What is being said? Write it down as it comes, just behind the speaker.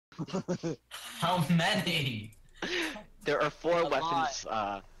How many? There are 4 weapons,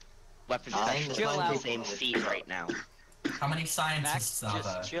 weapons Nine, specialists chill in the out. same seat right now. How many scientists Max, are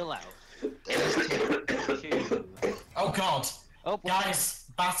there? just chill out. There's two. Oh god! Oh, Guys,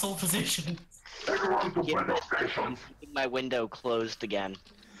 battle position! Get this, I'm keeping my window closed again.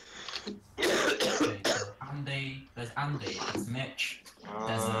 Okay, so there's Andy, there's Mitch,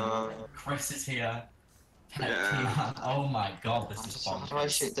 there's Chris is here. Yeah. Oh my god, this is How do I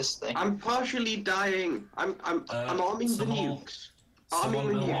shoot bonkers. this thing? I'm partially dying. I'm arming the nukes. Someone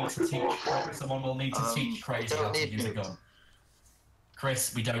Arming the will need nukes. to teach. Someone will need to teach Crazy don't how to need use a nukes. gun.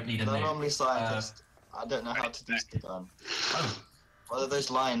 Chris, we don't need a I'm nuke. normally scientist. I don't know how to use the gun. Oh, What are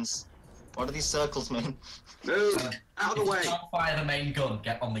those lines? What do these circles mean? Move out of the if way. you can't fire the main gun,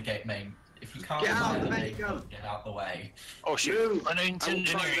 get on the gate main. If you can't Get out fire of the the main main gun, gun. get out the way. Oh shoot! Move. Running to I will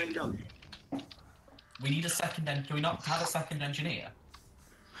fire the engineering. gun. We need a second. Can we not have a second engineer?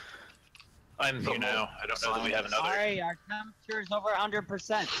 I'm here now. I don't know that we have another. sorry, our temperature is over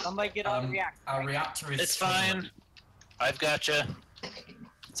 100%. Somebody get on the reactor. Our reactor is. It's fine. I've gotcha.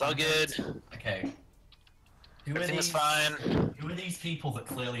 It's all good. Okay. Who are Everything's these? fine. Who are these people that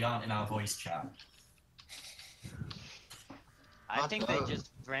clearly aren't in our voice chat? I think they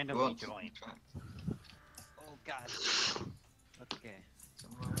just randomly What? joined. Oh god. Okay.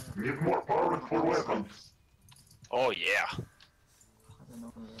 Need more powerful weapons. Oh yeah. I don't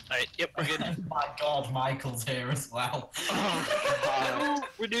know. Alright, yep, we're good. Oh my god, Michael's here as well.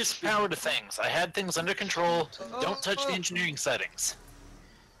 Reduce power to things. I had things under control. Don't touch the engineering settings.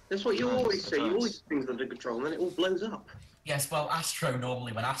 That's what you always say. You always have things under control, and then it all blows up. Yes, well, Astro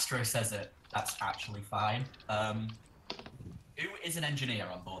normally, when Astro says it, that's actually fine. Who is an engineer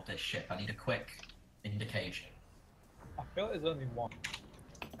on board this ship? I need a quick indication. I feel there's only one.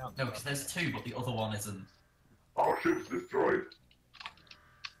 No, because there's 2, but the other one isn't. Our ship's destroyed.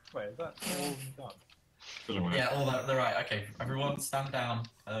 Wait, is that all done? Yeah, all that, they're right. Okay, everyone stand down.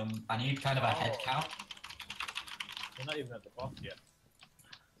 I need kind of a head count. We're not even at the boss yet.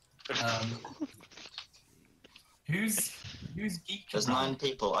 Who's geek? There's 9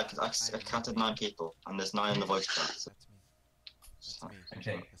 people. I counted 9 people, and there's 9 in the voice chat. So.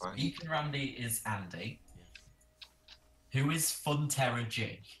 Okay, Geek and Randy is Andy. Who is Funterra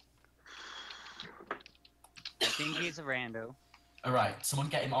G? I think he's a rando. Alright, someone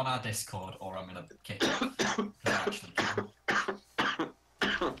get him on our Discord, or I'm gonna kick him. Actually,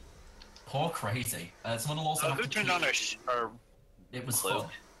 poor Crazy. Someone will also have Who to turned teach- on our It was clue? fun.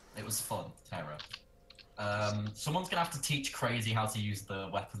 It was fun, Terra. Someone's gonna have to teach Crazy how to use the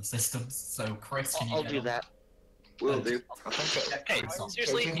weapon systems. So, Chris, can you I'll get do on? that. Will do. I think Hey, Chris on.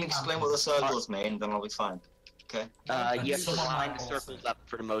 seriously? if you can explain what the circles mean, then I'll be fine. Okay. You have to someone line might the also- circles up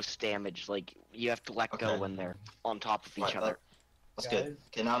for the most damage. Like, you have to let go Okay. when they're on top of each Right, other. That's good.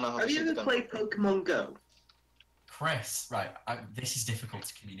 Okay, now I know how to Have you shoot the ever gun. played Pokemon Go? Chris, right, this is difficult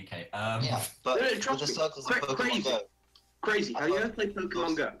to communicate. Yeah, but No, no, with trust the me. circles in Pokemon Crazy. Go. Crazy. Have you ever played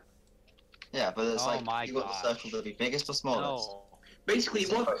Pokemon Go? Yeah, but it's Oh like my you want the circle to be biggest or smallest. No. Basically, you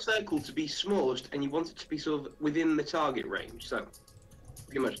want the circle to be smallest, and you want it to be sort of within the target range. So,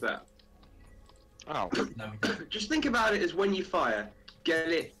 pretty much that. Oh. No, Just think about it as when you fire, get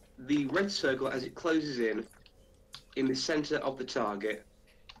it the red circle as it closes in the center of the target.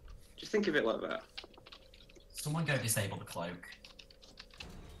 Just think of it like that. someone go disable the cloak.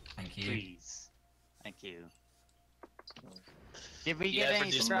 Thank you. Please. Thank you. Did we Yeah, get for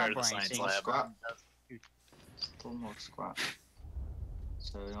any this scrap part of the or science anything? lab. Scrap. Still more scrap.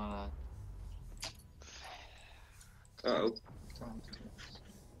 So we wanna. Uh-oh.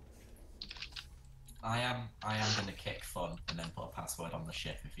 I am gonna kick Fun and then put a password on the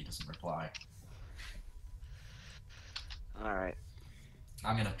ship if he doesn't reply. Alright.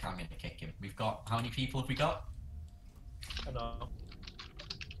 I'm gonna kick him. We've got how many people have we got? I know.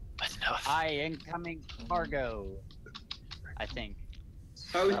 Enough. Hi, incoming cargo. I think.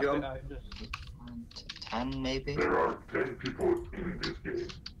 Oh, he's gone. I just 10 maybe? There are 10 people in this game.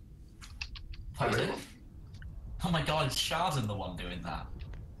 Pardon? Oh my god, is Shardon the one doing that?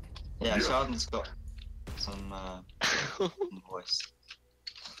 Yeah, Sheldon's got some voice.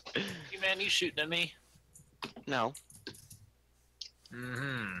 Hey man, you shooting at me? No.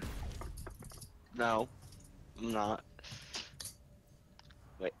 Mm-hmm. No. I'm not.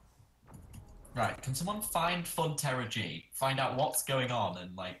 Right, can someone find Funterra G? Find out what's going on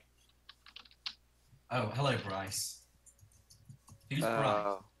and like... Oh, hello Bryce. Who's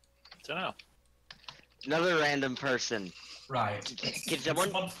Bryce? Don't know. Another random person. Right. Can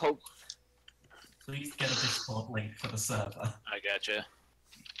someone poke? Please get a Discord link for the server. I gotcha.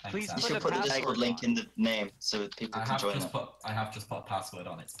 Thanks, Please Sam. You put should a put the password Discord link on. in the name so people I can have join just it. put a password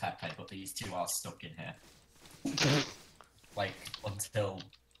on. It's Pepe, but these two are stuck in here. Like until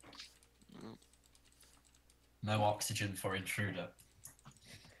no oxygen for intruder.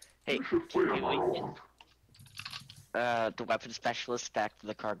 Hey, You should can play we around. get the weapon specialist back to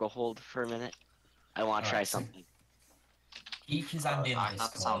the cargo hold for a minute? I want to try Alright, so- something. Keep his hand in That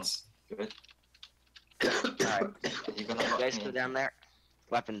Discord. sounds good. Alright, You're gonna you lock guys me go in. down there.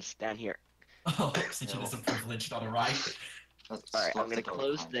 Weapons down here. Oh, oxygen is a privilege, not a right. Let's Alright, I'm lock the gonna door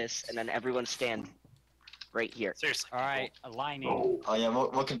close behind. this, and then everyone stand right here. Seriously. Alright, aligning. No. Oh yeah,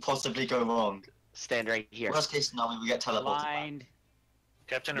 what could possibly go wrong? Stand right here. Worst case scenario, we get teleported back. Aligned.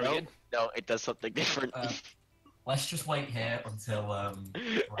 Captain, are we No, good? no, it does something different. Let's just wait here until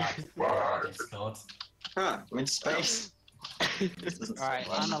Brad Bye. Discord. Huh. We're in space. This doesn't Alright,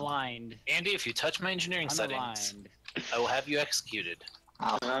 sound well. unaligned. Andy, if you touch my engineering settings, Unaligned. I will have you executed.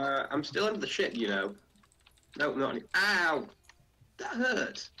 I'm still under the ship, you know. No, not any. Ow! That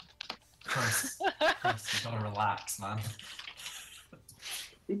hurt. Chris, you gotta relax, man.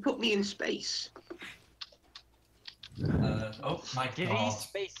 He put me in space. Oh my Did he god.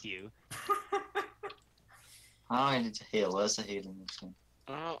 space you? I need to heal. Where's the healing machine?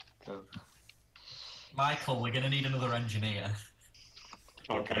 Oh, Go. Michael, we're gonna need another engineer.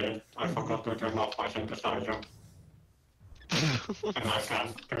 Okay, I forgot to turn off my synthesizer. And I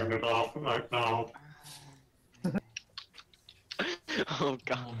can't turn it off right now. oh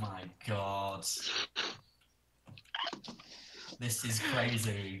god. Oh my god. This is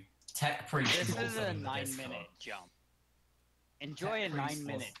crazy. Tech Priest This is is also a in the 9-minute Discord. jump. Enjoy a Tech Priest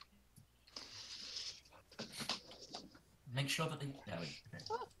 9-minute. Make sure that they. There we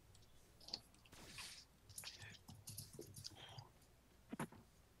go.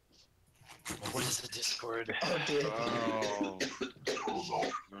 What is the Discord? Oh dear.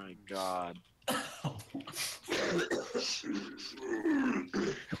 Oh my god.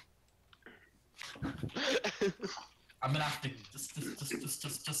 I'm gonna have to just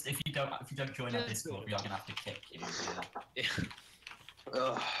if you don't join our Discord, we are gonna have to kick you.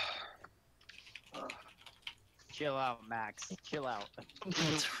 Ugh. Chill out, Max. Chill out.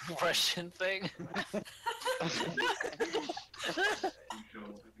 Russian thing?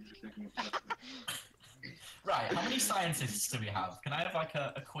 Right, how many scientists do we have? Can I have like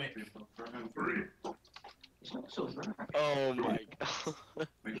a quick? 3. Oh my god.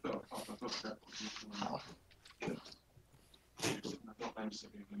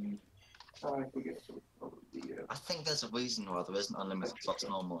 I think there's a reason why there isn't unlimited slots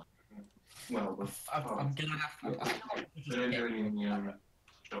normally. I'm gonna have to. I feel like we just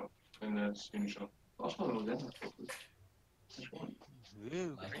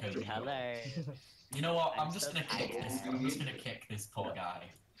Ooh, Like, green, hello. You know what? I'm I'm just so gonna kick tired. this. I'm just gonna kick this poor guy.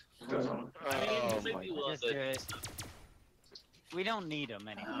 Oh my Just do it. We don't need him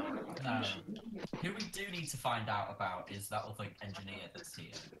anymore. No. Who we do need to find out about is that other engineer that's here.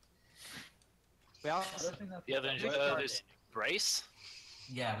 We also The other Who's Sharden? there's Bryce.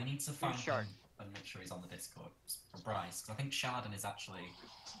 Yeah, we need to find Sharden? him and make sure he's on the Discord. For Bryce, 'cause I think Sharden is actually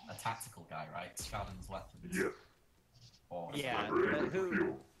a tactical guy, right? Sharden's weapons. Yes, Or Yeah, very but good who?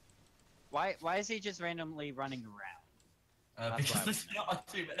 feel. Why is he just randomly running around? That's because what I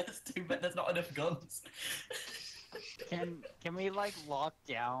there's not there's not enough guns. Can we like lock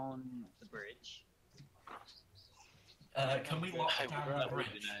down the bridge? Can we lock I down that the would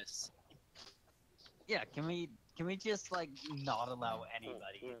bridge? be nice. Yeah, can we just like not allow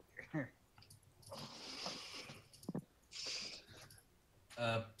anybody here?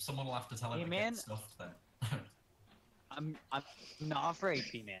 Someone will have to tell him Hey, to man. get stuff then. I'm not afraid,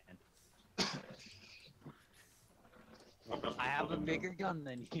 P-Man. I have a bigger gun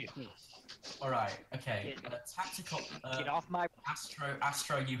than you. Alright, okay. Tactical. Get off my.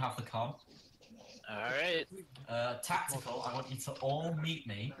 Astro, you have the com. Alright. Tactical, I want you to all meet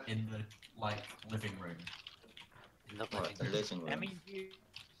me in the living room. Right, the living room. I mean, you.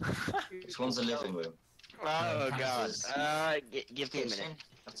 Which one's the living room? Oh god. This Give me a minute. kitchen?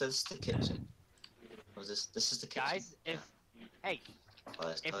 After this is the kitchen. Or is this is the kitchen? Guys,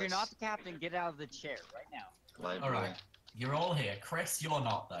 if you're not the captain, get out of the chair right now. Library. Alright, you're all here. Chris, you're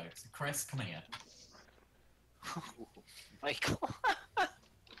not though. So Chris, come here. Michael. I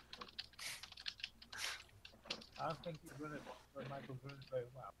don't think he's running. Michael's running very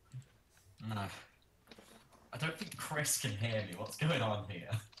well. No. I don't think Chris can hear me. What's going on here?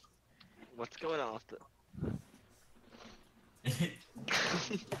 What's going on with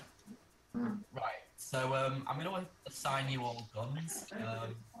Right, so I'm going to assign you all guns.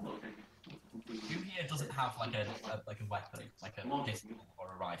 Who here doesn't have like a weapon, like a pistol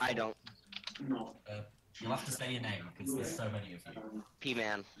or a rifle? I don't. You'll have to say your name because there's so many of you.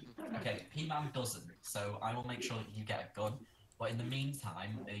 P-Man. Okay, P-Man doesn't, so I will make sure that you get a gun. But in the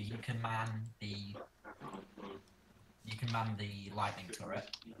meantime, you can man the lightning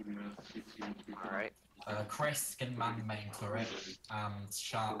turret. Alright. Chris can man the main turret, and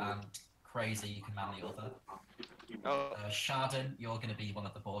Crazy you can man the other. Oh, Sharden, you're going to be one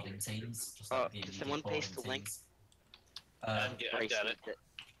of the boarding teams, just like the can immediate someone boarding paste the link? teams. Yeah, I got it.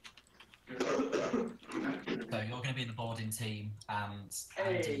 So you're going to be in the boarding team, and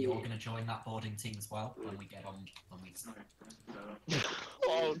Andy, you're going to join that boarding team as well when we get on. When we start.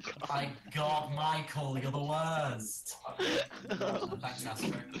 Oh, God. My God, Michael, you're the worst. Thanks,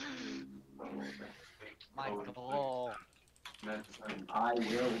 Astro. Michael. I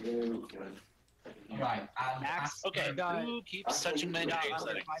will do. Right, and Max, Okay, you got who keeps touching my engineering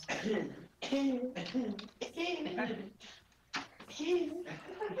settings?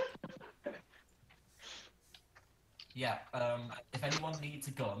 yeah, if anyone needs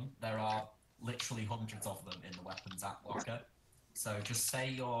a gun, there are literally hundreds of them in the weapons app locker. So just say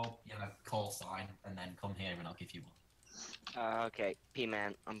your, call sign, and then come here, and I'll give you one. Okay,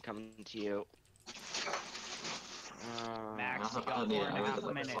 P-Man, I'm coming to you. Max, you I got don't need 4.5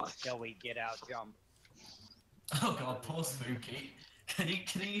 it. minutes till we get out jump. Oh God, poor Spooky. Can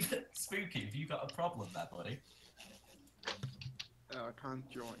you Spooky? Have you got a problem there, buddy? I can't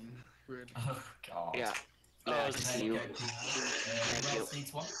join. Really. Oh God. Yeah. Oh, Max, there you. you go. Who else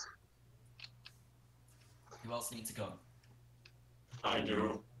needs one? Who else needs a gun? I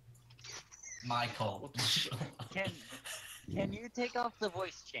do. Michael. Can you take off the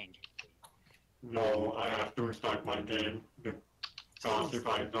voice change? No, I have to start my game. Because if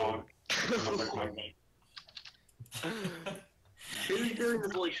I don't, I'm not like my game. Who's doing the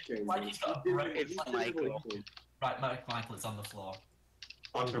voice change? Like he's got a brain. It's Michael. Right, Michael, it's on the floor.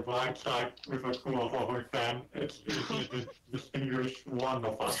 On the blind side, with a crew of over 10, it's easy to distinguish one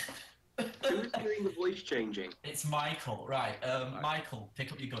of us. Who's doing the voice changing? It's Michael. Right, Michael,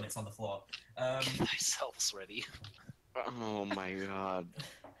 pick up your gun. It's on the floor. Get thyself ready. Oh my God.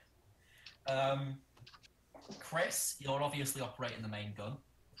 Chris, you're obviously operating the main gun.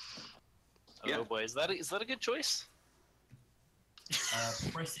 Yeah. Oh boy, is that a good choice?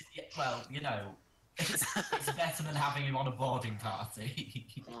 Chris, well, it's better than having him on a boarding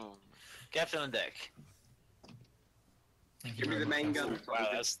party. Oh. Captain on deck. Thank you Give me very the much, main Chris. gun. Wow,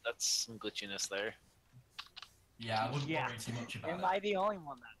 that's some glitchiness there. Yeah, I wouldn't Yeah. worry too much about Am it. I the only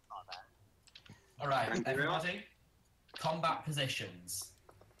one that saw that? Alright, Thank you very much. everybody. Combat positions.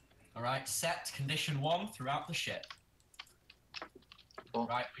 Alright, set condition 1 throughout the ship. Oh.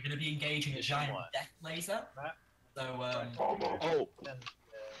 Right, we're going to be engaging a Condition giant what? death laser. So, Oh.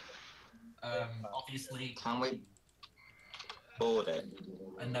 obviously... Can we board it?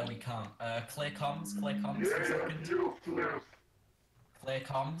 No, we can't. Clear comms, for a second. Clear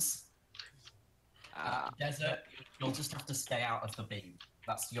comms. Desert, you'll just have to stay out of the beam.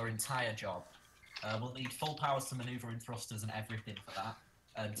 That's your entire job. We'll need full powers to maneuver in thrusters and everything for that.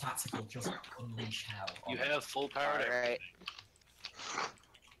 And tactical, just unleash hell. You have full power to Alright.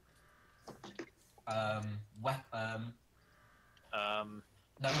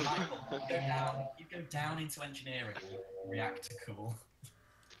 No, Michael, you go down into engineering. React to cool.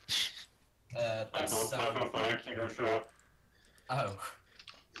 I That's don't have a fire extinguisher. Oh.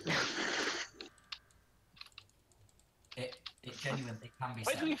 It genuinely can be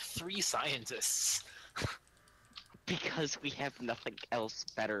Why do we said. have 3 scientists? Because we have nothing else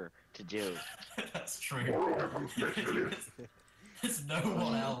better to do. That's true. There's no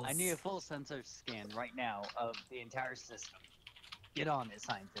one else. I need a full sensor scan right now of the entire system. Get on it,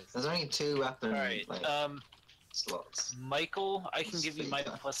 scientists. There's only 2 weapon Alright, slots. Michael, I can give you my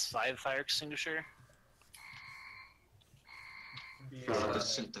 +5 fire extinguisher. So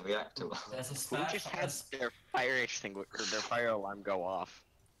just shoot the reactor. There's a Who spare. just has their fire extinguisher, their fire alarm go off?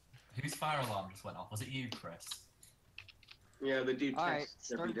 Whose fire alarm just went off? Was it you, Chris? Yeah, they do Alright,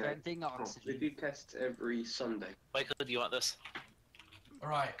 tests every start day. venting They oxygen. do tests every Sunday. Michael, do you want this?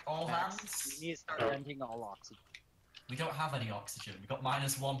 Alright, all Max, hands. you need to start venting all oxygen. We don't have any oxygen. We've got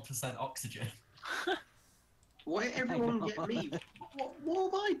 -1% oxygen. Why everyone get me?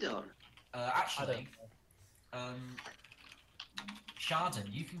 What have I done? Actually,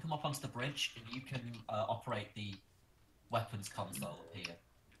 Sharden, you can come up onto the bridge and you can operate the weapons console up here.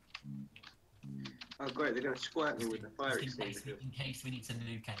 Oh great, they're going to squirt me with the fire Just extinguisher. in case we need to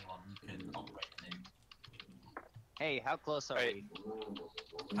nuke anyone, you can operate the nuke. Hey, how close are Right.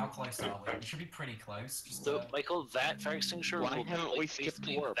 we? How close are we? We should be pretty close. Just, So, Michael, that fire extinguisher Why will haven't we skipped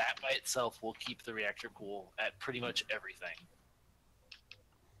basically warp? that by itself will keep the reactor cool at pretty much everything.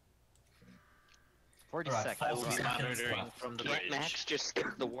 40 Alright, seconds. I will be 40 seconds monitoring left. from the Can't bridge. Max just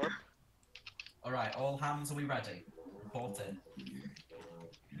skip the warp? Alright, all hands, are we ready? Report in.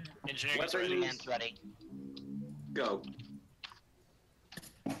 Engineering's Weapons. ready. Hands ready. Go.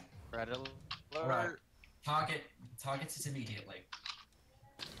 Red alert. Right. Target it immediately.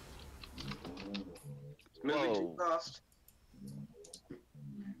 Moving too Whoa. fast.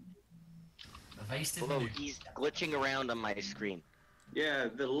 Evasive Whoa, maneuver. he's glitching around on my screen. Yeah,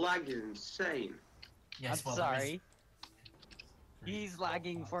 the lag is insane. Yes, I'm well, there is- sorry. He's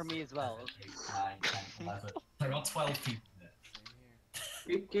lagging for me as well. 8, 9, 10, 11. There are 12 people in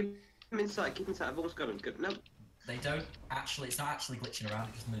it. Keep him inside, keep him inside. I've almost got him. Good. No. They don't actually, it's not actually glitching around,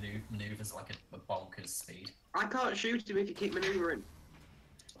 it just maneuvers like a bonkers speed. I can't shoot him if you keep maneuvering.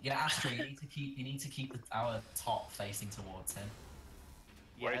 Yeah, Astro, you need to keep our top facing towards him.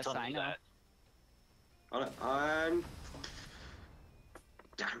 Why are you Yes, telling I me know. that? I'm...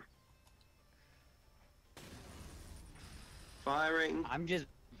 Damn. Firing. I'm just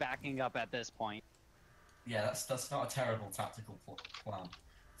backing up at this point. Yeah, that's not a terrible tactical plan.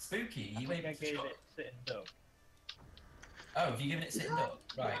 Spooky, you I think I able to gave shot? it sitting duck. Oh, have you given it sitting up?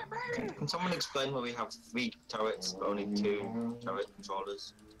 Right. Can someone explain why we have 3 turrets but only 2 turret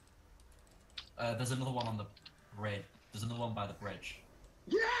controllers? There's another one on the bridge. There's another one by the bridge.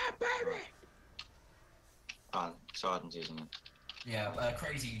 Yeah, baby! Ah, Sergeant's using it. Yeah,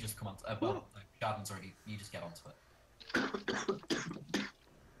 Crazy, you just come on. Well, Garden's already. You just get onto it.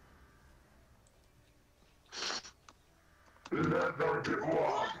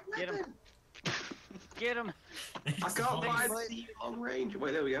 Get him. Get him. I can't Thanks, find bud. the long range.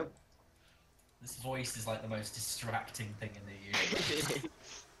 Wait, there we go. This voice is like the most distracting thing in the universe.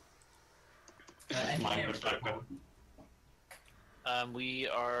 Mine Engineering. was like that. We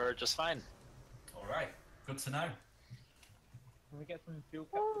are just fine. All right. Good to know. Can we get some fuel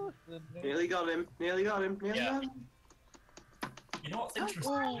capsules? Nearly got him. Nearly got him. Nearly Yeah. got him. You know what's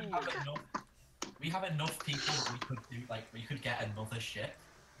interesting? We have enough people that we could do we could get another ship,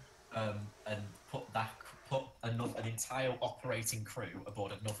 and put an entire operating crew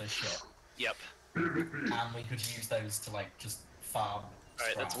aboard another ship, Yep. and we could use those to just farm.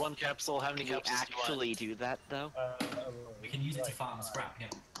 Alright, that's scrap. one capsule. How many Can we capsules do you want? actually do that, though? We can use it to farm scrap. Yeah,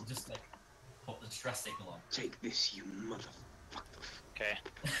 we'll just put the stress signal on. Take this, you mother. Okay.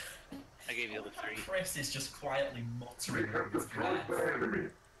 I gave you the 3. Chris is just quietly muttering under his breath.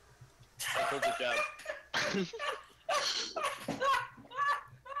 Michael, good job.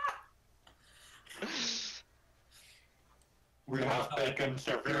 We have taken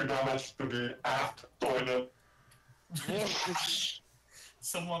severe damage to the aft toilet.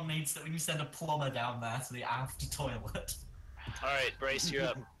 Someone needs to. We need to send a plumber down there to the aft toilet. Alright, Bryce, you're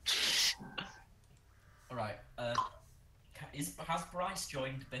up. All right. Has Bryce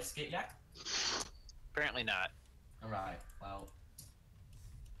joined Biscuit yet? Apparently not. All right. Well.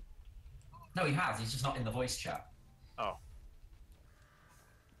 No, he has. He's just not in the voice chat. Oh.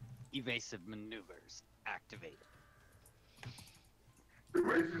 Evasive maneuvers activated.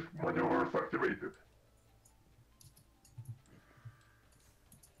 Evasive maneuvers activated.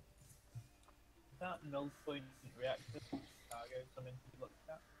 That null point reactor cargo something to look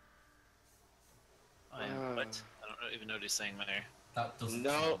at. I am. What? I don't even know what he's saying there. That doesn't. No.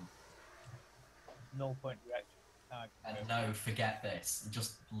 sound- Null point reactor cargo. And no, forget this. It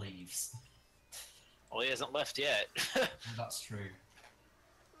just leaves. Well, he hasn't left yet. That's true.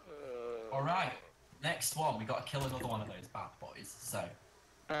 All right. Next one. We got to kill another one of those bad boys. So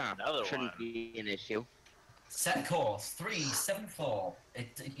Another shouldn't one. be an issue. set course 374.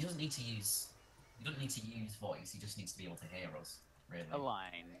 He doesn't need to use. You don't need to use voice. He just needs to be able to hear us. Really.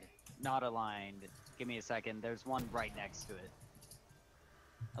 Aligned. Not aligned. Give me a second. There's one right next to it.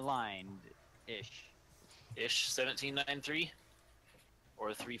 Aligned-ish. Ish 1793? Or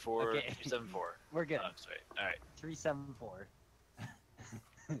Okay. 34374? We're good. Oh, sorry. Alright. 374.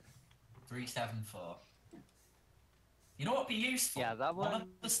 374. You know what would be useful? Yeah, that One of one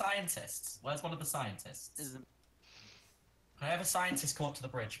the scientists. Where's one of the scientists? isn't. Can I have a scientist come up to the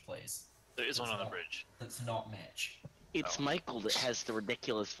bridge, please? There is one on the bridge. That's not Mitch. It's Oh. Michael that has the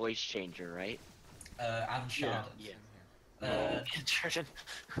ridiculous voice changer, right? And Shardon. Yeah. Jordan.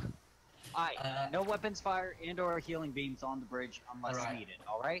 Aye. No weapons fire and/or healing beams on the bridge unless Alright. needed.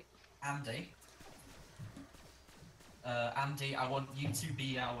 All right. Andy. Andy, I want you to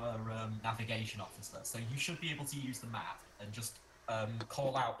be our navigation officer, so you should be able to use the map and just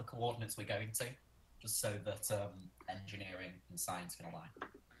call out the coordinates we're going to. just so that engineering and science can align.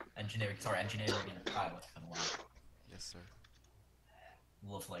 Engineering and pilot can align. Yes, sir.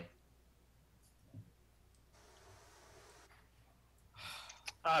 Lovely.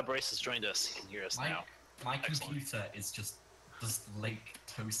 Bryce has joined us. He can hear us now. My Excellent. computer is just lake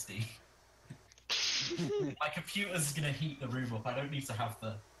toasty. My computer's gonna heat the room up. I don't need to have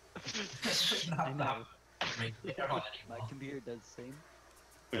the. I know. radiator on My anymore. computer does the same.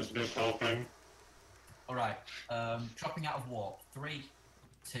 Is this helping? All right. Dropping out of warp. 3,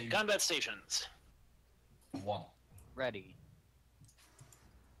 2, Combat stations. 1. Ready.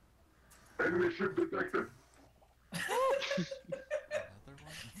 Enemy ship detected. Another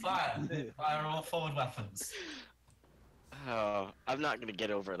one? Fire! Fire all forward weapons. Oh, I'm not gonna get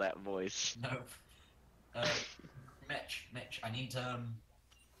over that voice. Nope. Mitch, I need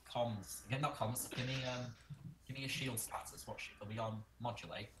comms. Yeah, not comms. Give me a shield status. What are we on?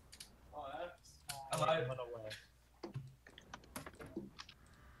 Modulate. Oh, that's Hello. I'm unaware.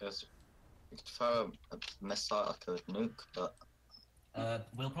 Yes. You could throw a missile like a nuke, but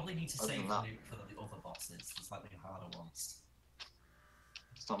We'll probably need to Other save than the that- nuke for the other bosses, the slightly harder ones.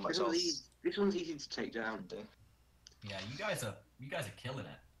 it's not much else This one's easy to take you down. can do. Yeah, you guys are killing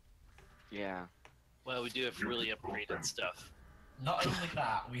it. Yeah. Well, we do have really upgraded stuff. Not only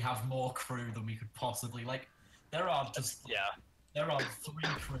that, we have more crew than we could possibly like. There are 3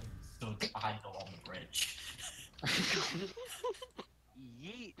 crews stood idle on the bridge.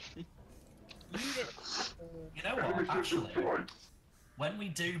 Yeet. You know Enemy what? ship Actually, destroyed. when we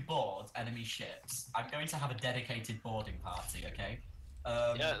do board enemy ships, I'm going to have a dedicated boarding party. Okay.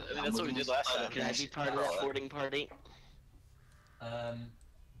 Yeah, I mean, that's what we did last time. Can I be part of that boarding party? Okay.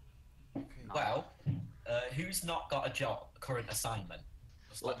 Well, who's not got a current assignment?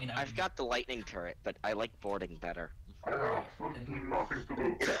 Just Well, let me know. I've got the lightning turret, but I like boarding better. I have nothing to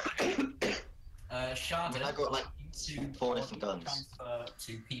do. Shardon, I mean, I got, like, you to 4 different guns. transfer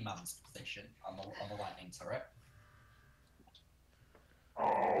to P-Man's position on the lightning turret.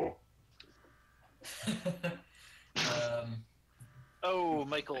 Oh. Oh,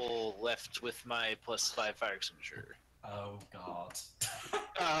 Michael left with my +5 fire extinguisher. Oh god.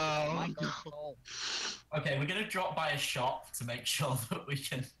 Oh, Michael. Okay, we're gonna drop by a shop to make sure that we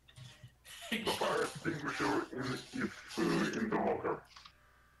can. The fire extinguisher is in the locker.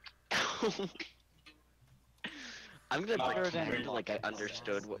 I'm gonna Throw it pretend in. like I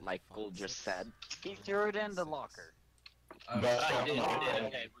understood what Michael just said. He threw it in the locker. Oh, That's I not did, mine.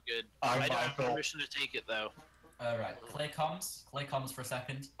 okay, we're good. I don't have permission to take it, though. Alright, clear comms for a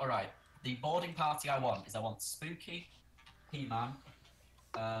second. Alright, the boarding party I want Spooky, P-Man,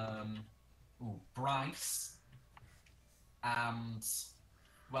 Bryce, and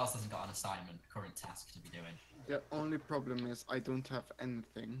who else hasn't got an assignment, current task to be doing? The only problem is I don't have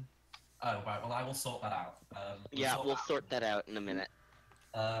anything. Oh, right, well I will sort that out. Yeah, we'll sort that out in a minute.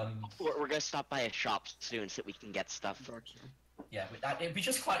 Um, We're gonna stop by a shop soon so we can get stuff. Gotcha. yeah, it'd be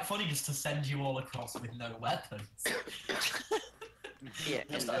just quite funny just to send you all across with no weapons. Yeah,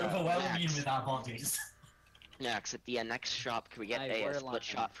 Just and, overwhelm you Max, with our bodies. Max, at the next shop, can we get Aye, a we're split aligned.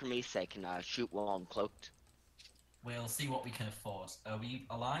 shot for me so I can shoot while I'm cloaked? We'll see what we can afford. Are we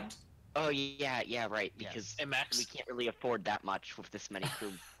aligned? Oh yeah, right, Yes. because Hey, Max. we can't really afford that much with this many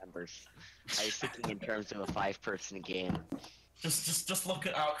crew members. I was thinking in terms of a 5-person game. Just look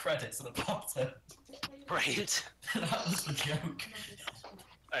at our credits at the bottom. Right. That was a joke.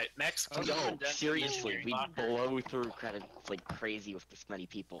 Alright, Max, can you No, run down to the seriously, engineering we locker? blow through credits like crazy with this many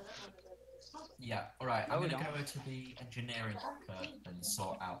people. Yeah, alright, I'm No, we gonna go to the engineering locker and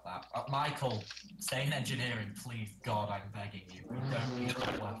sort out that. Michael, stay in engineering, please, God, I'm begging you. We don't need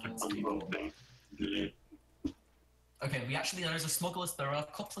more weapons, people. Okay, there are a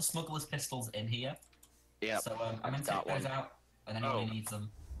couple of smuggler's pistols in here. Yeah, So I'm gonna got take those one. out, and anyone Oh. who needs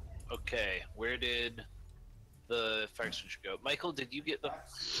them. Okay, where did the fire extinguisher go? Michael, did you get the...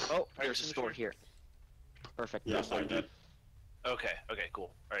 Oh, Fire there's a store extinguisher? here. Perfect. Yes, I did. Okay,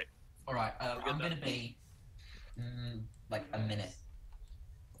 cool. Alright. Alright, We're I'm good gonna then. be like a minute.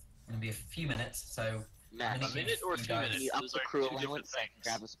 Gonna be a few minutes, so Max, A minute or you 2 guys- minutes? you up Those the are crew two different allowance, things.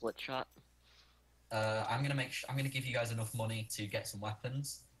 grab a split shot. I'm gonna give you guys enough money to get some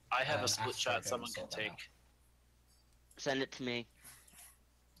weapons. I have a ask split for shot go someone and can sort that take. out. Send it to me.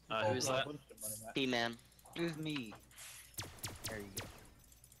 Who's that? P-Man. With me. There you go.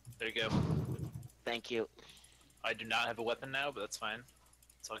 There you go. Thank you. I do not have a weapon now, but that's fine.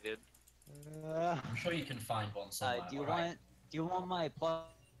 It's all good. I'm sure you can find one somewhere. Do you alright? want my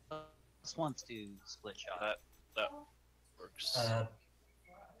 +1 to split shot? That works.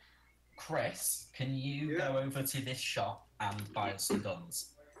 Chris, can you Yeah. go over to this shop and buy us some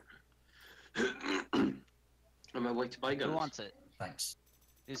guns? On my way to buy guns. Who wants it? Thanks.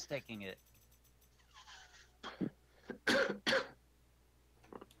 Who's taking it?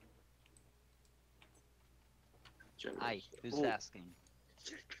 Hi, who's Oh, asking?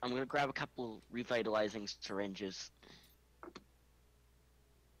 I'm gonna grab a couple revitalizing syringes.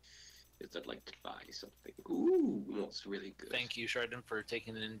 Because I'd like to buy something. Ooh, what's really good? Thank you, Shardon, for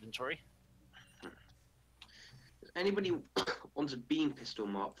taking an inventory. Does anybody wants a beam pistol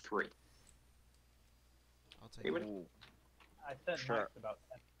Mark III? I'll take Anybody? it. I said Sure. max about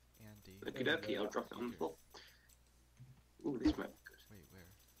 10. Andy. Okie dokie, I'll drop it on the floor. Ooh, this might be good. Wait, where?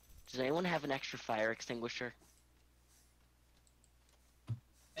 Does anyone have an extra fire extinguisher?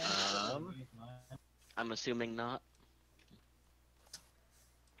 Use mine. I'm assuming not.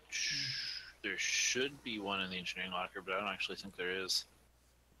 There should be one in the engineering locker, but I don't actually think there is.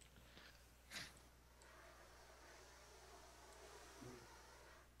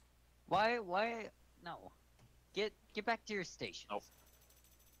 Why? No. Get back to your station. Nope.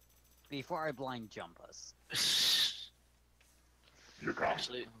 Before I blind jump us. You can't.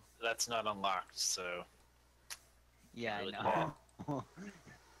 Actually, that's not unlocked, so. Yeah, Really I know.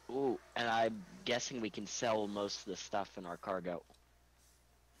 Ooh, and I'm guessing we can sell most of the stuff in our cargo.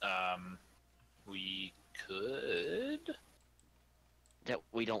 We could. That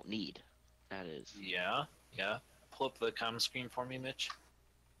we don't need. That is. Yeah. Pull up the comm screen for me, Mitch.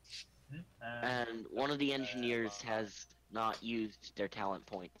 And one of the engineers has not used their talent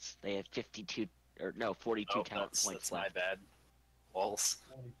points. They have 42, or no, 42 Oh, talent that's points my left. bad. Walls.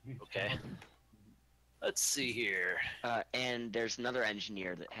 Okay. Let's see here. And there's another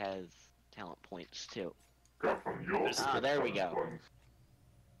engineer that has talent points too. Got from yours. Ah, there we go.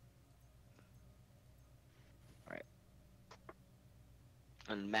 Alright.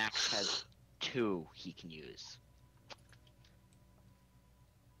 And Max has 2 he can use.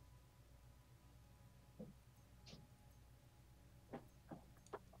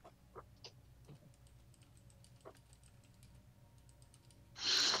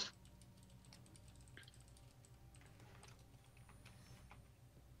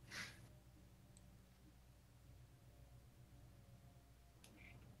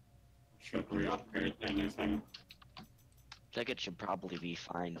 Should we upgrade anything? I think it should probably be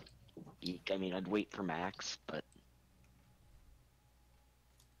fine. I mean, I'd wait for Max, but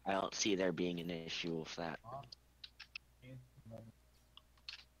I don't see there being an issue with that.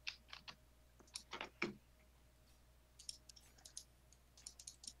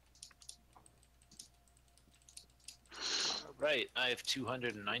 Right, I have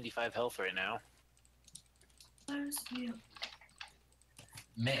 295 health right now. Mitch,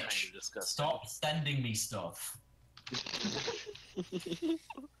 Kinda disgusting. stop sending me stuff.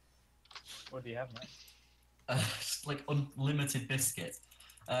 What do you have, mate? Just like unlimited biscuit.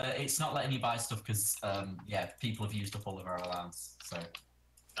 It's not letting you buy stuff because, yeah, people have used up all of our allowance. So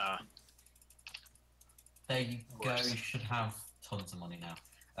there you go. You should have tons of money now.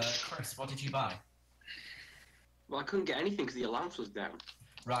 Chris, what did you buy? Well, I couldn't get anything because the allowance was down.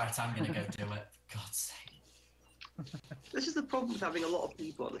 Right, I'm gonna go do it. For God's sake. This is the problem with having a lot of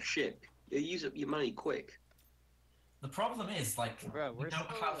people on the ship. You use up your money quick. The problem is, like, Bro, we we're don't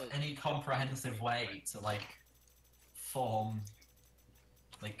still, have any comprehensive way to, like, form,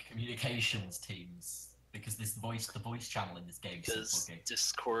 like, communications teams because the voice channel in this game is so Because buggy.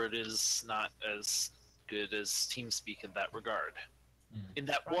 Discord is not as good as TeamSpeak in that regard. In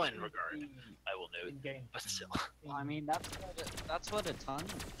that one regard, I will note. But still. Well, I mean, that's what a ton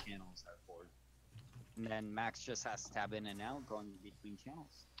of channels are for. And then Max just has to tab in and out, going between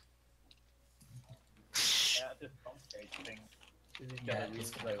channels. Yeah, just complicate things. This is Yeah, gonna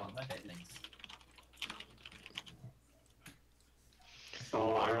it's be gonna slow. complicate things.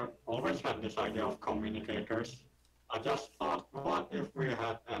 So I always had this idea of communicators. I just thought, what if we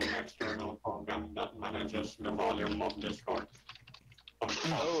had an external program that manages the volume of Discord?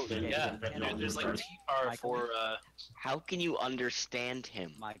 Oh, yeah. There's like T-Bar for, How can you understand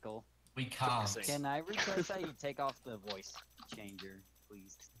him? Michael, We can't. can I request that you take off the voice changer,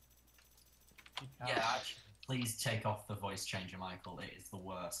 please? Yeah, actually, please take off the voice changer, Michael. It is the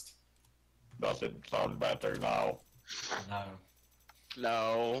worst. Does it sound better now? No.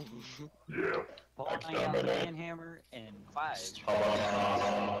 No. Yeah. Pulling out the Exterminate. man hammer in 5,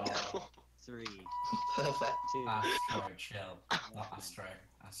 Ah. 3, Perfect. 2. Astro, chill. Not Astro.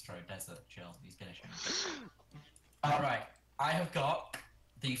 Astro Desert, chill. He's gonna shoot. Alright, I have got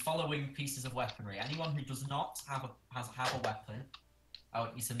the following pieces of weaponry. Anyone who does not have a weapon, I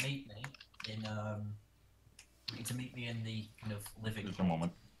want you to meet me in the kind of living Just a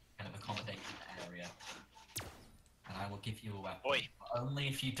moment. kind of accommodation area. And I will give you a weapon. Oi. But only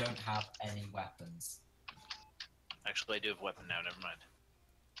if you don't have any weapons. Actually, I do have a weapon now. Never mind.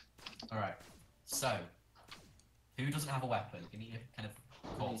 All right. So, who doesn't have a weapon? Give me a kind of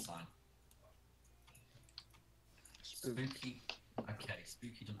call sign. Spooky. Okay,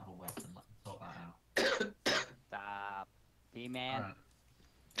 Spooky doesn't have a weapon. Let me sort that out. Stop. D-man.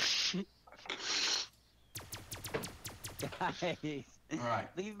 Alright. Guys. Alright.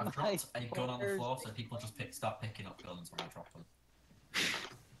 Leave I've my dropped a gun on the orders. floor, so people just start picking up guns when I drop them.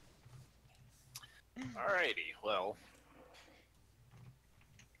 Alrighty, well.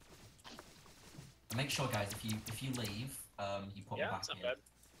 And make sure, guys, if you leave, you put me Yeah, back it's not in. bad.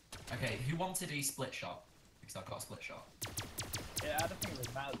 Okay, who wanted a split shot? Because I've got a split shot. Yeah, I don't think it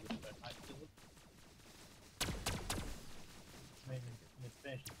would matter, but I do. I mean, it's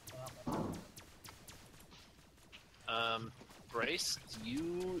finished. Bryce, do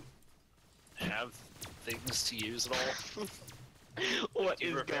you have things to use at all? What Do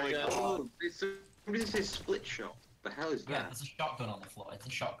you is repair going guns? on? What is this split shot? The hell is Yeah, that? there's a shotgun on the floor. It's a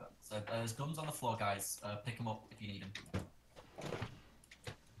shotgun. So there's guns on the floor, guys. Pick them up if you need them.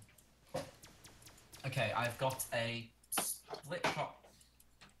 Okay, I've got a split shot.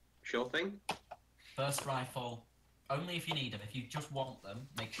 Sure thing. First rifle. Only if you need them. If you just want them,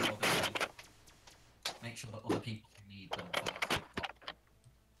 make sure that other people need them.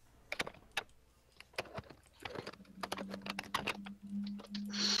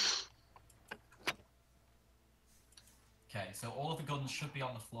 Okay, so all of the guns should be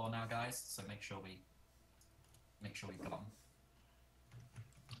on the floor now, guys. So make sure we've got them.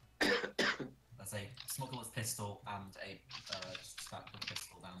 There's a smuggler's pistol and a stack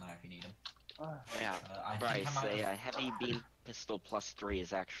pistol down there if you need them. Yeah, I think Bryce, I might a have- heavy beam pistol +3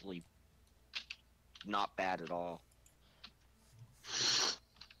 is actually not bad at all.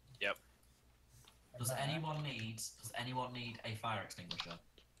 Yep. Does anyone need a fire extinguisher?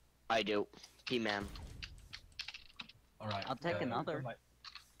 I do. P-man. Alright. I'll take another.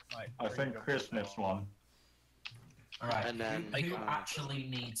 I think Chris needs one. Alright, And then, who actually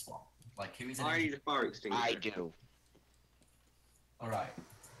needs one? Like, who is it? I need a fire extinguisher. I do. Alright.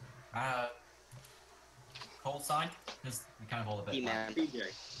 Call sign? Because we kind of all a bit. P-man. PJ.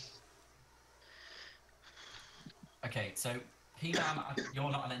 Okay, so P-Man,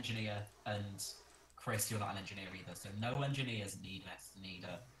 you're not an engineer, and Chris, you're not an engineer either. So no engineers need a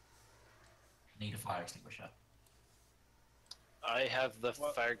fire extinguisher. I have the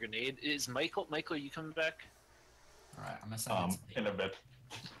fire grenade. Is Michael, you coming back? Alright, I'm gonna send it to In a bit.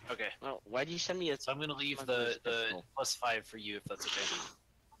 Okay. Well, why do you send me a... So I'm gonna leave Smuggler's the pistol? +5 for you if that's okay.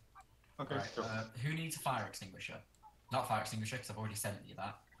 Okay, Alright, sure. who needs a fire extinguisher? Not a fire extinguisher, because I've already sent you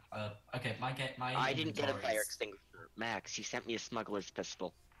that. Okay, my I didn't get a inventory fire is- extinguisher. Max, he sent me a smuggler's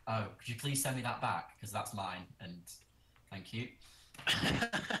pistol. Oh, could you please send me that back? Because that's mine, and thank you.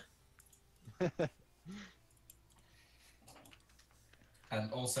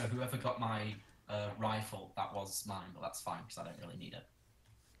 And also, whoever got my rifle, that was mine, but that's fine, because I don't really need it.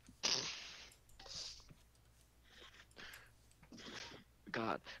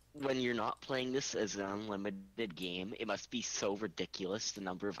 God, when you're not playing this as an unlimited game, it must be so ridiculous, the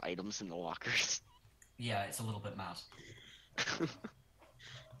number of items in the lockers. Yeah, it's a little bit mad.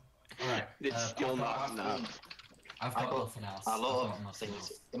 Alright, It's still not I've enough. I've got nothing else. A I've lot got of nothing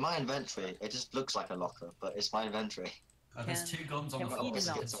things. else. In my inventory, it just looks like a locker, but it's my inventory. There's 2 guns on the can floor, we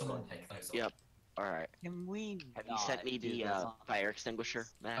so not- can someone take those up? Yep. Alright. Can we Have you sent me not do the this on- fire extinguisher,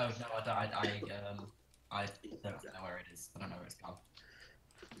 Oh, Max? no, I don't know where it is. I don't know where it's gone.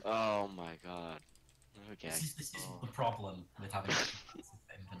 Oh my god. Okay. This is the problem with having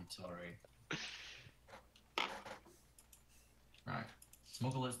inventory. Right.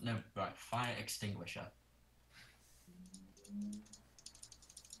 Smugglers, no, right, fire extinguisher.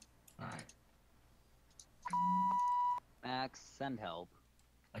 Right. Max, send help.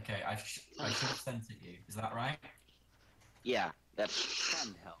 Okay, I should have sent it you. Is that right? Yeah, that's...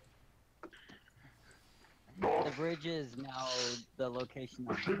 Send help. The bridge is now the location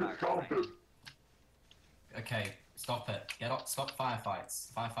of the fire. Okay, stop it. Get up, stop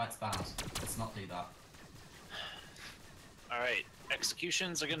firefights. Firefights bad. Let's not do that. Alright,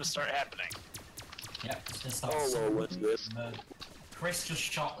 executions are gonna start happening. Yep, it's gonna start. Oh, well, what's this? Chris just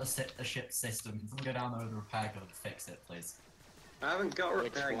shot the ship system. Can someone go down there with a repair gun and fix it, please? I haven't got a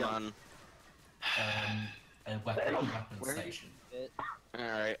Which repair gun. one? A weapon Where did station. you shoot it?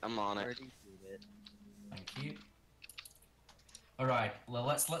 Alright, I'm on Where it. did you shoot it? Thank you. Alright, well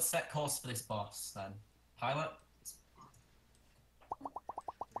let's set course for this boss then. Pilot?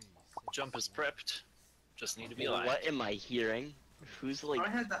 Jump is prepped. Just need to be alive. What am I hearing? Who's like... I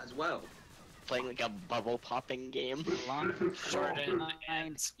heard that as well. playing like a bubble popping game. Jordan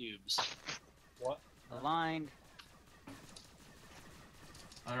and Scoobs. What? Aligned.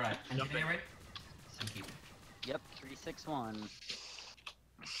 Alright, engineering. Thank you. Yep, 361.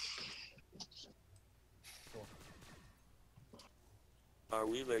 Are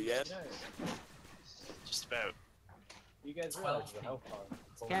we there yet? No. Just about. You guys realize the health bar?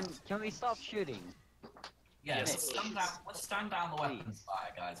 Can we stop shooting? Yeah, Yes. let's stand down the weapons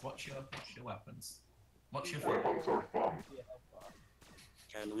fire, guys. What's your weapons? What's your Weapons are bomb.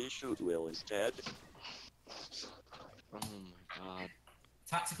 Can we shoot Will instead? Oh my god.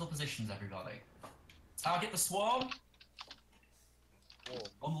 tactical positions, everybody? Target the swarm.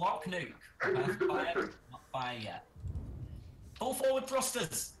 Unlock nuke. Prepare for fire. Not fire yet. Pull forward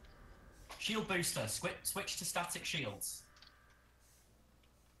thrusters. Shield booster. Switch to static shields.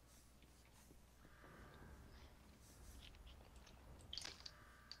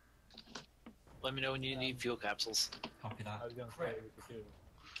 Let me know when you need fuel capsules. Copy that. I was gonna say we could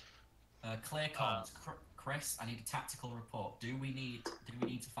do. Clear comms. Chris, I need a tactical report. Do we need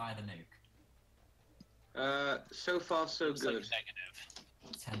to fire the nuke? So far so Looks like good. a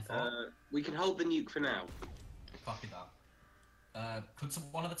negative. 10-4. We can hold the nuke for now. Copy that. Could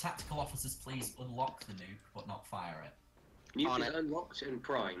one of the tactical officers please unlock the nuke but not fire it? Nuke On is it. unlocked and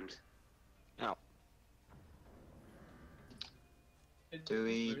primed. No. Do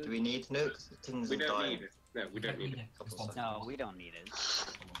we need nukes? Things We are don't dying. need it. No, we don't need it. Response. No, we don't need it.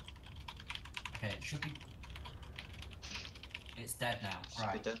 Okay, it should be. It's dead now. Should be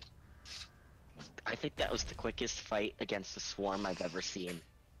Right. dead. I think that was the quickest fight against a swarm I've ever seen.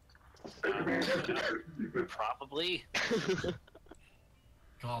 Probably.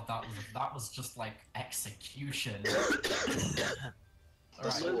 God, that was just like execution. The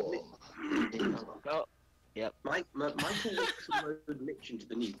swarm. Oh, yep. Michael wants to load Mitch into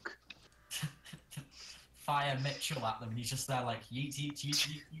the nuke. Fire Mitchell at them, and he's just there like yeet yeet yeet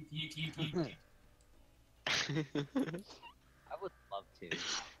yeet yeet yeet yeet. I would love to.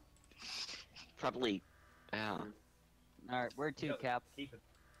 Probably. Yeah. Alright, where to, Cap? Keep it.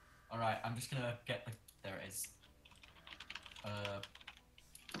 All right, I'm just gonna get the. There it is.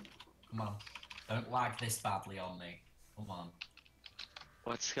 Come on, don't lag this badly on me. Come on.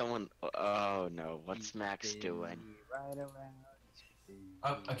 What's going? Oh no! What's Max doing? Right around.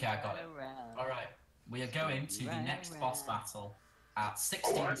 Oh, okay, I got it. Around. All right, we are going to the next boss battle at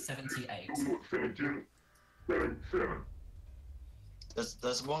 1678. 1777.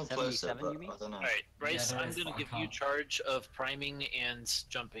 There's one closer, 77, but you mean? I don't know. Alright, Bryce, Yeah, there I'm is, gonna but I give you can't. charge of priming and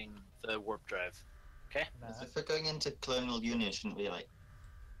jumping the warp drive. Okay? Nah. If we're going into Colonial Union, shouldn't we like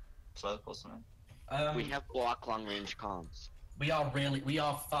cloak or something? We have block long range comms. We are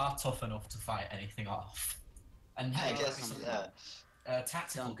far tough enough to fight anything off. And I hey, guess, yeah.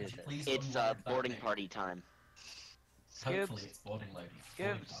 tactical, Don't could do you this. please It's unload that boarding nuke? party time. Hopefully it's boarding loading.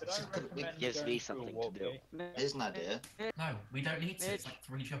 Scoops. Could I recommend gives going me through a something to warp do. gate? Here's an idea. No, we don't need to. It's like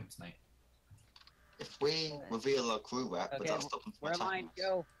 3 jumps, mate. If we reveal our crew rep, would Okay, that stop them from where am I? attacking us?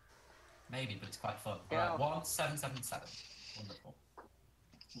 Go. Maybe, but it's quite fun. Go. Alright, 1777. Wonderful.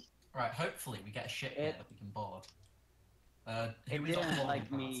 Alright, hopefully we get a ship here that we can board. It Who is on the didn't boarding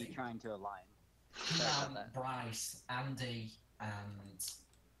like me party? trying to align. Sorry about Sam, that. Bryce, Andy, and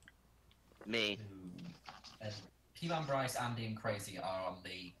Me. P-Man, Bryce, Andy, and Crazy are on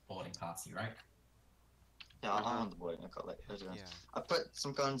the boarding party, right? Yeah, I'm on the boarding. I got like loads of guns. Yeah. I put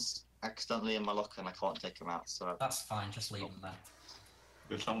some guns accidentally in my locker and I can't take them out, so That's fine, just leave them there.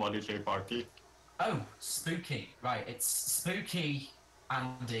 Did somebody say party? Oh, Spooky. Right, it's Spooky,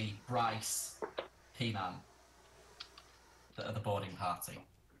 Andy, Bryce, P-Man that are the boarding party.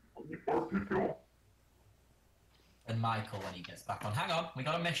 And Michael when he gets back on. Hang on, we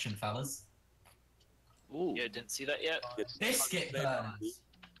got a mission, fellas. Ooh. Yeah, didn't see that yet. Biscuit burners.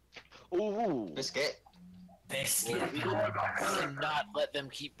 Ooh. biscuit. Biscuit We burners. cannot let them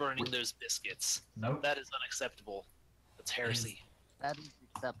keep burning those biscuits. Nope. That is unacceptable. That's heresy. That is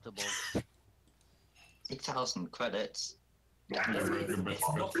acceptable. 8,000 credits. It's nothing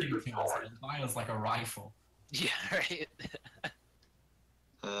to us. Mine was like a rifle. Yeah, right.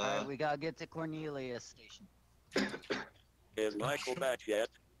 Alright, we gotta get to Cornelius Station. Is Michael back yet?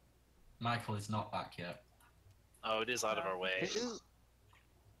 Michael is not back yet. Oh, it is out of our way.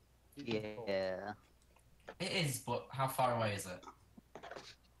 Yeah. It is, but how far away is it?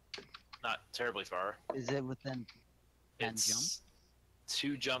 Not terribly far. Is it within 10 It's jumps?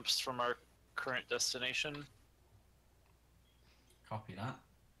 2 jumps from our current destination, Copy that.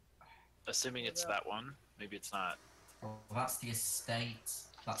 assuming it's that one. Maybe it's not. Well, that's the estate.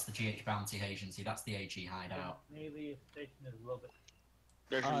 That's the GH Bounty Agency. That's the AG hideout. Maybe the station is a little bit.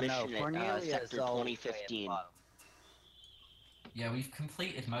 There's Oh a no, mission Cornelia at is Sector all the way at the 2015 bottom. Yeah, we've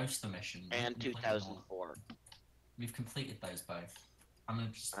completed most of the missions. and We've completed them all. 2004. We've completed those both. I'm gonna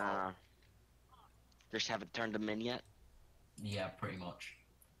just. Just haven't turned them in yet. Yeah, pretty much.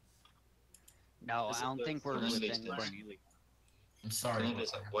 No, Is I it don't the think we're Cornelia within station? Cornelia. I'm sorry.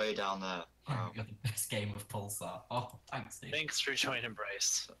 Cornelia's like way down there. Wow. You're the best game of Pulsar. Oh, thanks, Steve. Thanks for joining,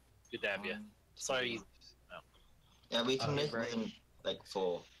 Bryce. Good to have you. Sorry. Yeah, we can Oh, make it right. within like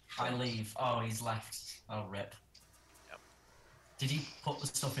 4. I leave. Oh, he's left. Oh, rip. Yep. Did he put the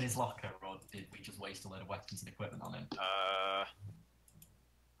stuff in his locker, or did we just waste a load of weapons and equipment on him?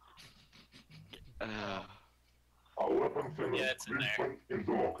 Our weapons and Yeah, it's in there. equipment in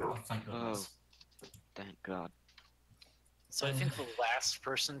the locker. Oh, thank goodness. Thank God. So I think the last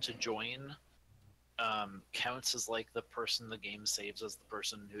person to join counts as like the person the game saves as the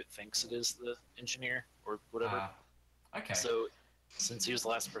person who it thinks it is the engineer or whatever. Okay. So since he was the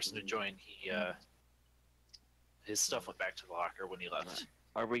last person to join, he his stuff went back to the locker when he left.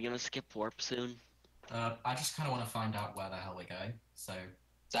 Are we gonna skip warp soon? I just kind of want to find out where the hell we're going. So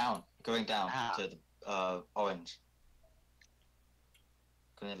Down. Going down to the orange.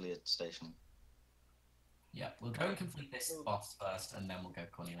 Cornelia station. yeah, we'll go and complete this boss first, and then we'll go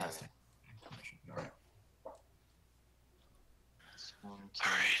Cornelia. Okay. Alright. 1, 2,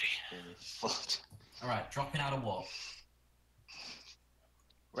 3, 4. Alright, dropping out of warp.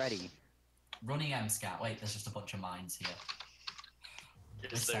 Ready. Running M-Scout. Wait, there's just a bunch of mines here.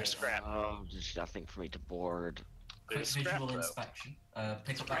 Is there scrap? Oh, there's nothing for me to board. Quick There's scrap, visual though. inspection.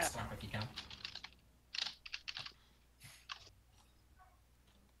 Pick up that scrap if you can.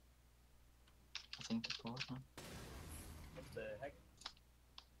 I think it's board now. What the heck?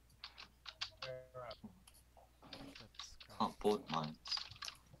 Can't board mine.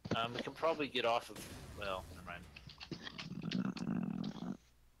 We can probably get off of. Well, never mind.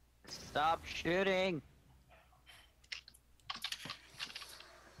 Stop shooting!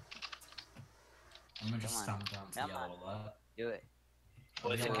 I'm gonna just Come on. stand down to Come yellow alert. Do it.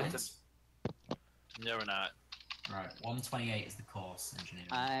 Well, I Are we think aligned? it's no, we're not. Right, 128 is the course,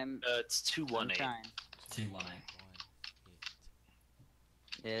 engineering. It's 218. trying.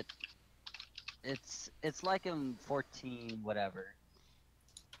 218. It's like in 14 whatever.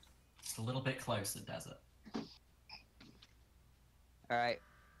 It's a little bit closer, Desert. All right,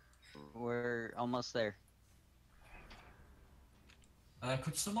 we're almost there.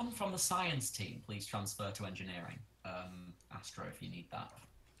 Could someone from the science team please transfer to engineering? Astro, if you need that.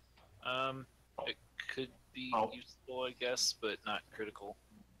 It could be Oh. useful, I guess, but not critical.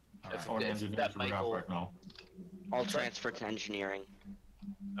 Alright. All the engineers that we have Michael- right now. I'll transfer to engineering.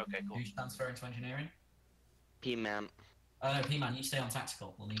 Okay, cool. Who's transferring to engineering? P-man. No, P-Man, you stay on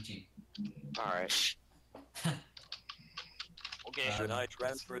tactical. We'll need you. Alright. Okay. Should I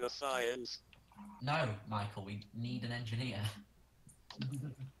transfer to science? No, Michael, we need an engineer.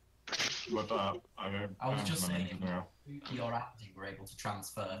 But I was just am an saying, engineer. Your acting were able to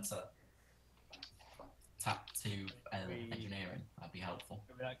transfer to engineering. That'd be helpful.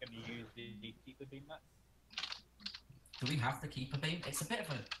 We're not going to use the keeper beam map. Do we have the keeper beam? It's a bit of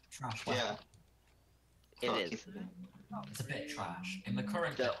a trash weapon. Yeah. It is. It's a bit trash. In the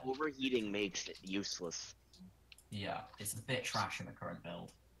current The build, overheating makes it useless. yeah, it's a bit trash in the current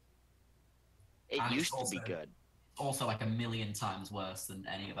build. It And used it's to be also- good. Also, like 1,000,000 times worse than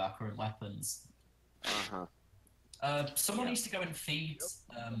any of our current weapons. Uh-huh. Someone needs to go and feed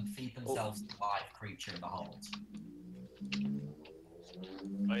themselves the live creature in the hold.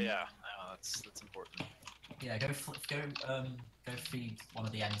 Oh yeah, that's important. Yeah, go feed one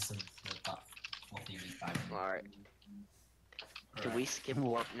of the ensigns with that fluffy meat bag. Alright. Can we skip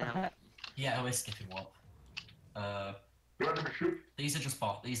warp now? Yeah, we're skipping warp. These are just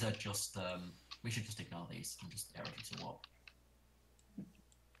These are just we should just ignore these and just get ready to warp.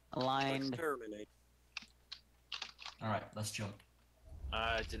 Aligned. Exterminate. Alright, let's jump.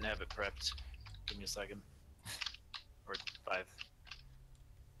 I didn't have it prepped. Give me a second. Or 5.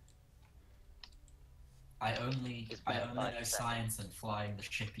 I only been know 5 seconds. science and flying the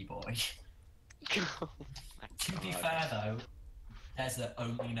shippy boy. Oh my To be God. fair though, Desert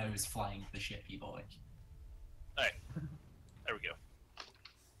only knows flying the shippy boy. Alright. There we go.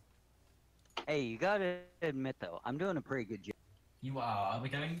 Hey, you gotta admit though, I'm doing a pretty good job. You are. We're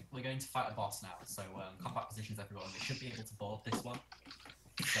going to fight a boss now. So combat positions, everyone. We should be able to board this one.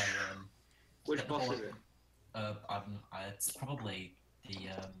 So Which get the boss board- is it? It's probably the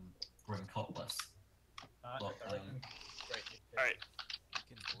Grim Cutlass. But, Alright.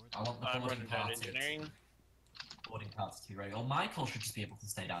 I want the I'm boarding running down party. engineering. Boarding parts to be ready. Well, Michael should just be able to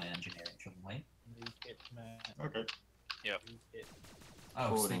stay down in engineering, shouldn't we? New kit, man. Okay. Yep. New kit.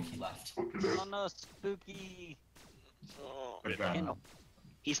 Oh, Boarding. Spooky left. Oh no, spooky. Oh, Again.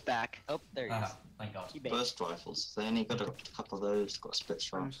 he's back. Oh, there he is. Thank God. He baked. Burst rifles. They only got a couple of those. Got a split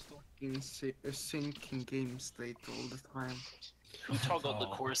shot. I'm stuck in sinking game state all the time. Who toggled the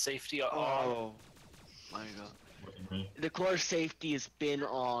core safety on? Oh my god. The core safety has been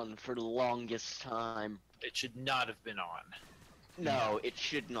on for the longest time. It should not have been on. No, it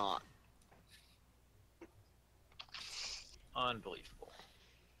should not. Unbelievable.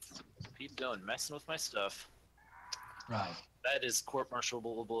 Keep going, messing with my stuff. Right. That is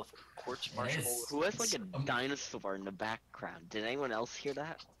court-martialable. Court-martialable. Who has like a dinosaur in the background? Did anyone else hear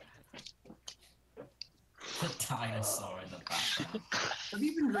that? The dinosaur in the background. Have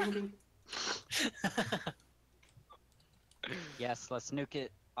you been drinking? Yes, let's nuke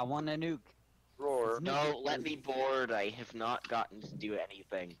it. I want a nuke. Roar. No, let me board. I have not gotten to do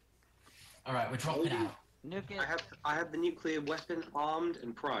anything. Alright, we're dropping out. Nuke it. I have the nuclear weapon armed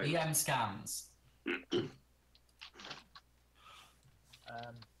and primed. EM scans.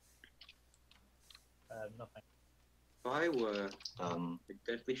 Nothing. If I were a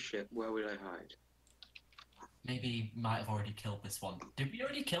deadly ship, where would I hide? Maybe might have already killed this one. Did we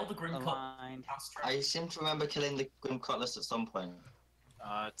already kill the Grim Aligned. I seem to remember killing the Grim Cutlass at some point.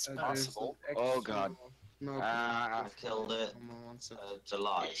 It's possible. Oh god. No, I killed it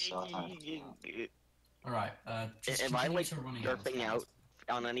July, so Alright, just Am I continue like to running derping out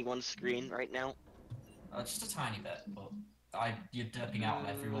on anyone's screen right now? Just a tiny bit, but you're derping out on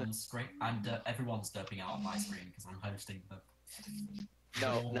everyone's screen. Everyone's derping out on my screen because I'm hosting the.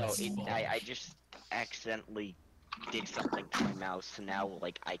 I just accidentally did something to my mouse, and now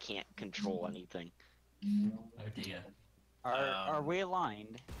like I can't control anything. Oh dear. Are we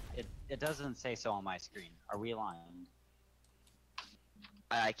aligned? It doesn't say so on my screen. Are we aligned?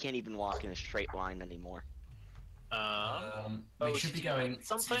 I can't even walk in a straight line anymore. We should be going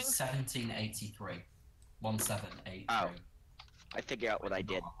something? to 1783. 1783. Oh, I figured out what I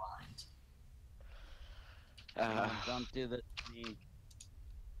did. Don't do the thing.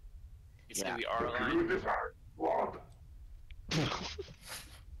 You say we are aligned?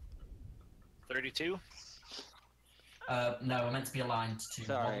 32? No, we're meant to be aligned to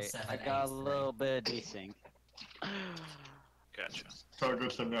Sorry, I got a 1783. little bit of desync. Gotcha.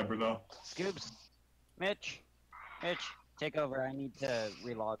 Target's a nebula. Scoops, Mitch, take over. I need to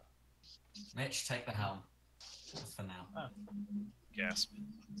relog. Mitch, take the helm. Just for now. Gasp.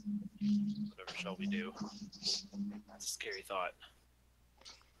 Whatever shall we do? That's a scary thought.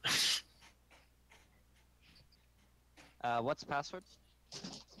 What's the password?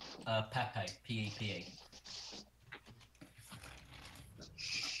 Pepe. P-E-P-E.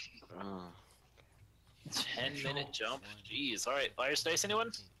 Oh. 10-minute jump? Jeez. Alright, Liar's Dice,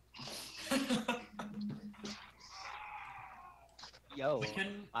 anyone? Yo,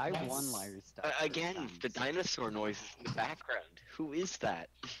 I Yes. won Liar's stuff. Again, the dinosaur noises in the background. Who is that?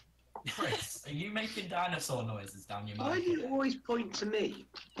 Chris, are you making dinosaur noises down your Why mic? do you always point to me?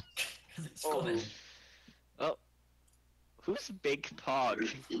 Because it's funny. Oh. Who's Big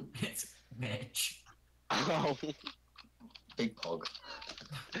Pog? It's Mitch. Oh. Big Pog.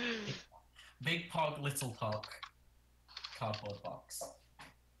 Big Pog, Little Pog. Cardboard box.